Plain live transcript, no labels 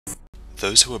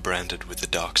Those who are branded with the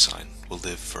dark sign will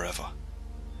live forever.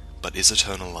 But is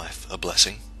eternal life a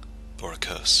blessing or a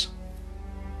curse?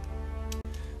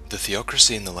 The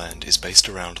theocracy in the land is based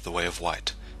around the Way of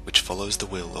White, which follows the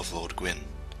will of Lord Gwyn.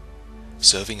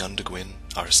 Serving under Gwyn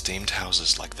are esteemed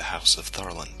houses like the House of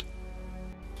Thoroland.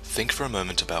 Think for a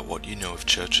moment about what you know of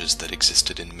churches that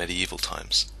existed in medieval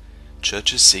times.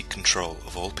 Churches seek control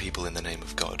of all people in the name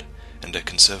of God, and are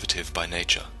conservative by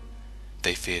nature.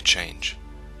 They fear change.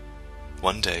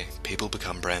 One day, people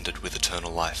become branded with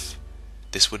eternal life.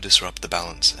 This would disrupt the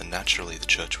balance, and naturally the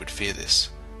church would fear this.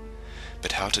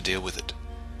 But how to deal with it?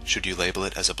 Should you label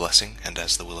it as a blessing and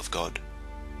as the will of God?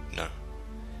 No.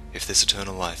 If this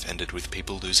eternal life ended with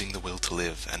people losing the will to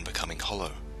live and becoming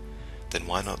hollow, then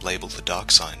why not label the dark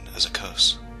sign as a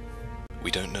curse? We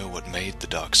don't know what made the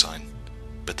dark sign,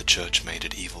 but the church made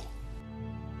it evil.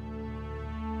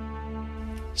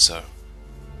 So,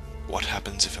 what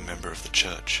happens if a member of the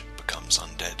church becomes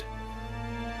undead?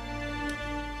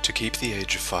 To keep the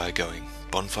age of fire going,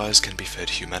 bonfires can be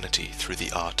fed humanity through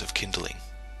the art of kindling.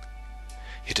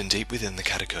 Hidden deep within the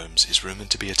catacombs is rumoured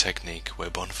to be a technique where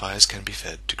bonfires can be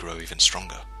fed to grow even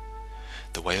stronger.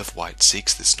 The Way of White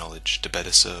seeks this knowledge to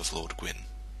better serve Lord Gwyn.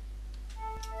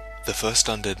 The first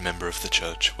undead member of the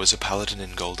church was a paladin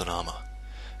in golden armour.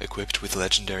 Equipped with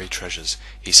legendary treasures,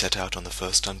 he set out on the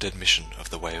first undead mission of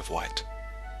the Way of White.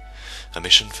 A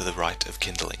mission for the rite of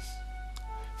kindling.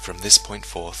 From this point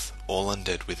forth, all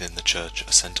undead within the church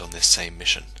are sent on this same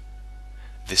mission.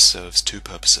 This serves two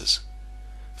purposes.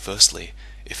 Firstly,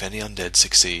 if any undead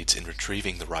succeeds in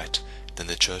retrieving the rite, then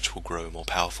the church will grow more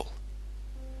powerful.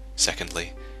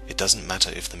 Secondly, it doesn't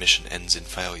matter if the mission ends in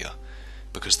failure,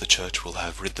 because the church will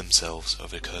have rid themselves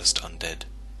of accursed undead.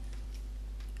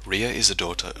 Rhea is a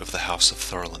daughter of the House of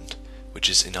Thoroland, which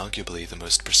is inarguably the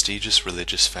most prestigious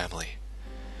religious family.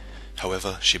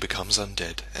 However, she becomes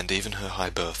undead, and even her high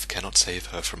birth cannot save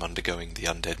her from undergoing the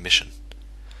undead mission.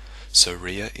 So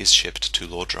Rhea is shipped to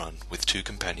Lordran with two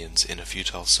companions in a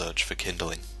futile search for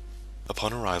kindling.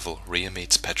 Upon arrival, Rhea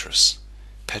meets Petrus.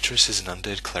 Petrus is an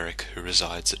undead cleric who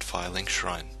resides at Firelink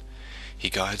Shrine. He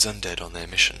guides undead on their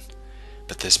mission,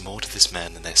 but there's more to this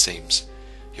man than there seems.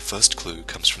 Your first clue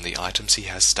comes from the items he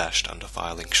has stashed under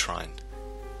Firelink Shrine.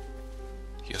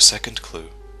 Your second clue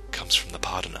comes from the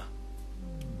Pardoner.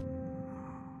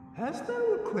 Hast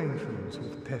thou acquaintance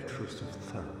with Petrus of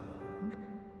Thorold?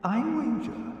 I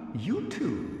wager you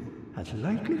two have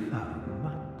likely found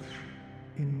much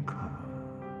in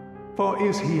common. For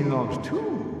is he not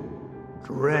too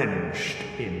drenched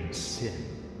in sin?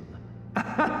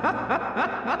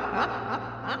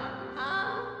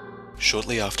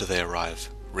 Shortly after they arrive,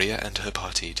 Rhea and her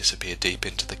party disappear deep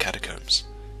into the catacombs.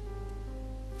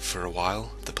 For a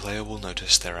while, the player will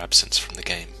notice their absence from the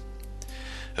game.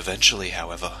 Eventually,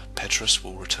 however, Petrus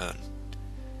will return,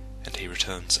 and he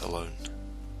returns alone.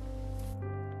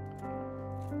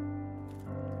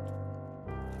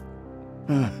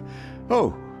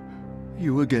 Oh,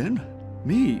 you again?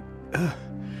 Me?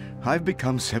 I've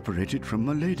become separated from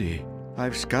my lady.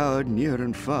 I've scoured near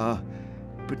and far,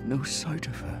 but no sight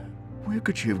of her. Where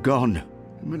could she have gone?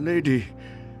 My lady,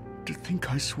 to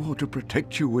think I swore to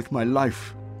protect you with my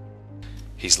life.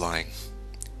 He's lying.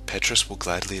 Petrus will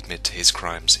gladly admit to his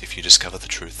crimes if you discover the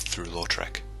truth through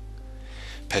Lautrec.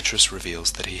 Petrus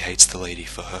reveals that he hates the lady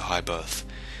for her high birth,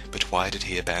 but why did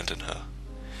he abandon her?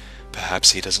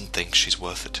 Perhaps he doesn't think she's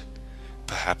worth it.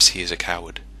 Perhaps he is a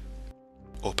coward.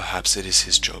 Or perhaps it is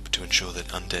his job to ensure that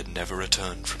undead never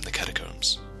return from the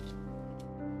catacombs.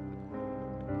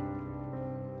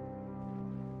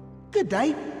 Good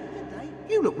day.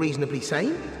 You look reasonably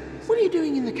sane. What are you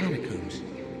doing in the catacombs?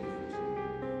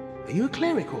 Are you a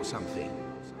cleric or something?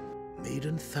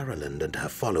 Maiden Thoroland and her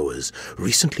followers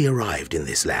recently arrived in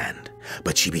this land,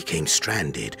 but she became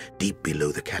stranded deep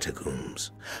below the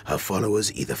catacombs. Her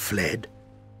followers either fled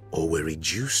or were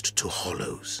reduced to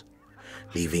hollows,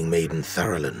 leaving Maiden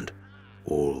Thoroland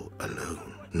all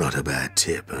alone. Not a bad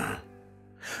tip, huh?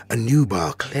 A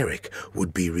Nubar cleric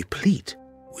would be replete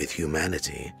with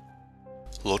humanity.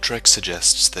 Lautrec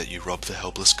suggests that you rob the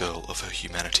helpless girl of her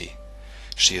humanity.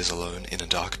 She is alone in a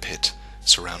dark pit,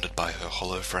 surrounded by her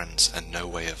hollow friends and no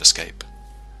way of escape.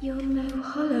 You're no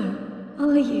hollow,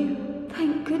 are you?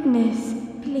 Thank goodness.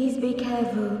 Please be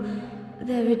careful.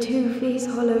 There are two fierce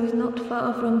hollows not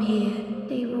far from here.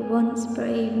 They were once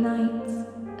brave knights,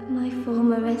 my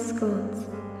former escorts.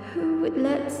 Who would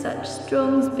let such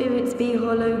strong spirits be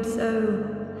hollowed so?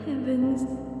 Heavens,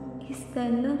 is there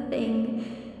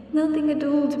nothing at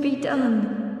all to be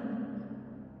done?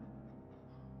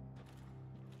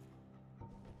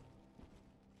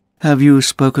 Have you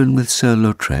spoken with Sir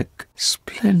Lautrec?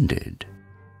 Splendid.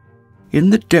 In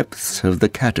the depths of the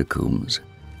catacombs,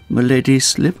 Milady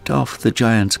slipped off the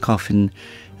giant's coffin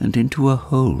and into a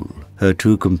hole. Her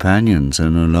two companions are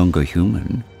no longer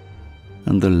human,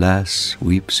 and the lass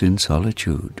weeps in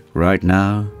solitude. Right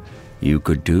now, you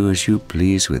could do as you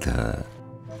please with her.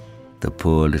 The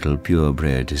poor little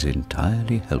purebred is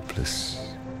entirely helpless.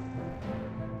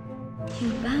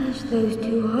 You banished those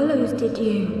two hollows, did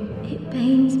you? It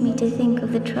pains me to think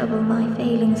of the trouble my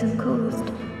failings have caused.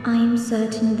 I am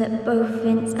certain that both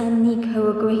Vince and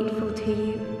Nico are grateful to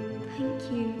you.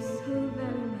 Thank you so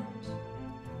very much.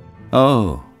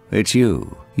 Oh, it's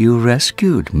you. You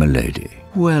rescued Milady.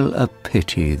 Well, a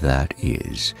pity that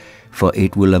is, for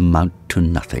it will amount to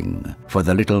nothing, for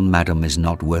the little madam is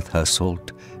not worth her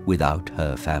salt without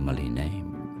her family name.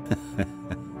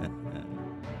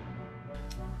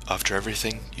 After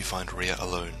everything, you find Rhea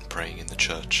alone praying in the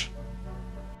church.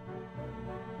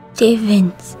 Dear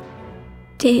Vince,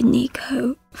 dear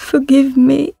Nico, forgive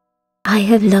me. I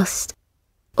have lost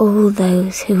all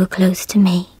those who were close to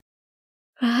me.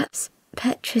 Perhaps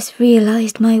Petrus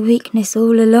realized my weakness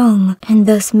all along and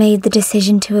thus made the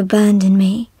decision to abandon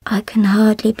me. I can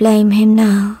hardly blame him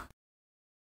now.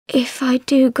 If I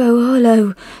do go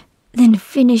hollow, then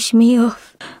finish me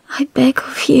off, I beg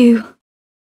of you.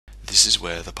 This is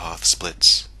where the path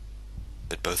splits,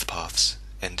 but both paths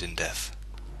end in death.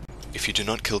 If you do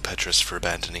not kill Petrus for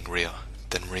abandoning Rhea,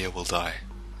 then Rhea will die.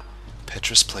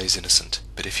 Petrus plays innocent,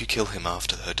 but if you kill him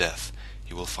after her death,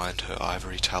 you will find her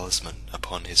ivory talisman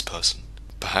upon his person.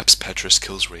 Perhaps Petrus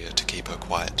kills Rhea to keep her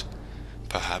quiet.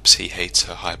 Perhaps he hates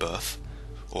her high birth,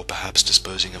 or perhaps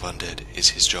disposing of undead is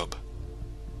his job.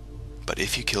 But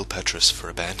if you kill Petrus for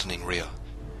abandoning Rhea,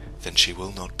 then she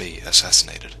will not be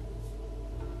assassinated.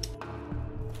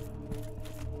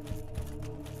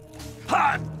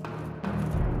 Ha!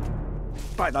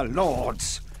 By the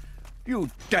lords! You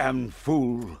damned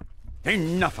fool!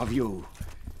 Enough of you!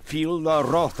 Feel the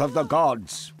wrath of the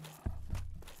gods!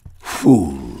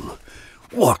 Fool!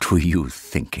 What were you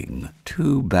thinking?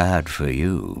 Too bad for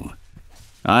you.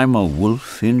 I'm a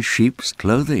wolf in sheep's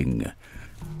clothing.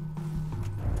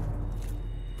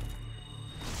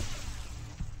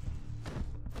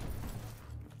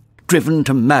 Driven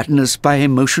to madness by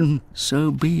emotion?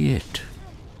 So be it.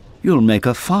 You'll make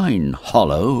a fine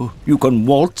hollow. You can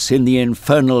waltz in the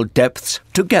infernal depths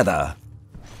together.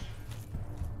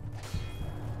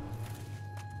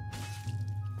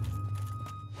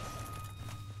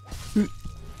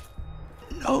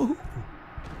 No.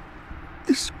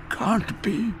 This can't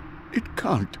be. It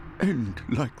can't end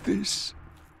like this.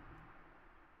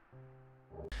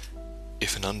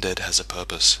 If an undead has a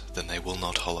purpose, then they will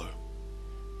not hollow.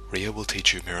 Rhea will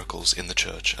teach you miracles in the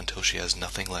church until she has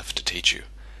nothing left to teach you.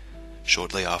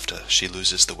 Shortly after, she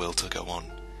loses the will to go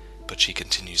on, but she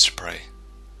continues to pray.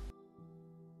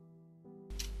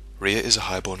 Rhea is a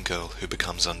highborn girl who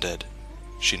becomes undead.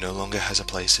 She no longer has a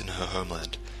place in her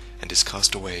homeland, and is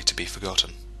cast away to be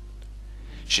forgotten.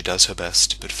 She does her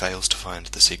best, but fails to find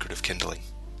the secret of kindling.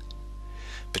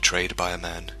 Betrayed by a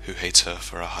man who hates her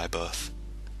for a high birth,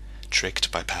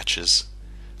 tricked by Patches,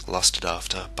 lusted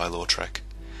after by Lautrec,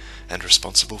 and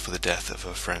responsible for the death of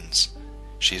her friends,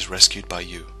 she is rescued by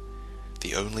you,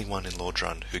 the only one in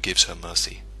Lordrun who gives her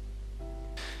mercy.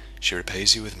 She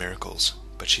repays you with miracles,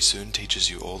 but she soon teaches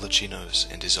you all that she knows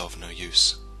and is of no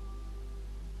use.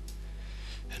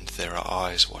 And there are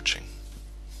eyes watching.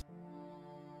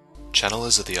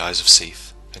 Channelers are the eyes of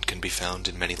Seath, and can be found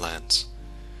in many lands.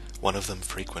 One of them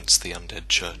frequents the undead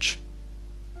church.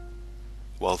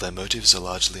 While their motives are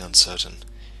largely uncertain,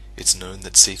 it's known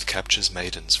that Seath captures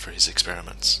maidens for his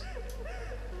experiments.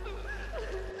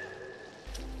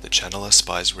 The channeler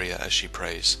spies Rhea as she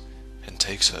prays, and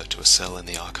takes her to a cell in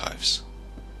the archives.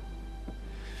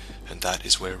 And that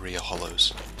is where Rhea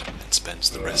hollows, and spends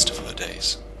the rest of her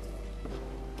days.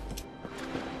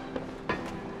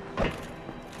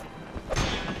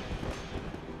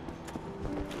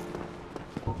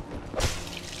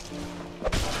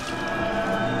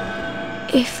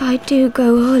 If I do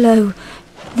go hollow,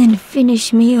 then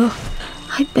finish me off,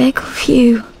 I beg of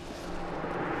you.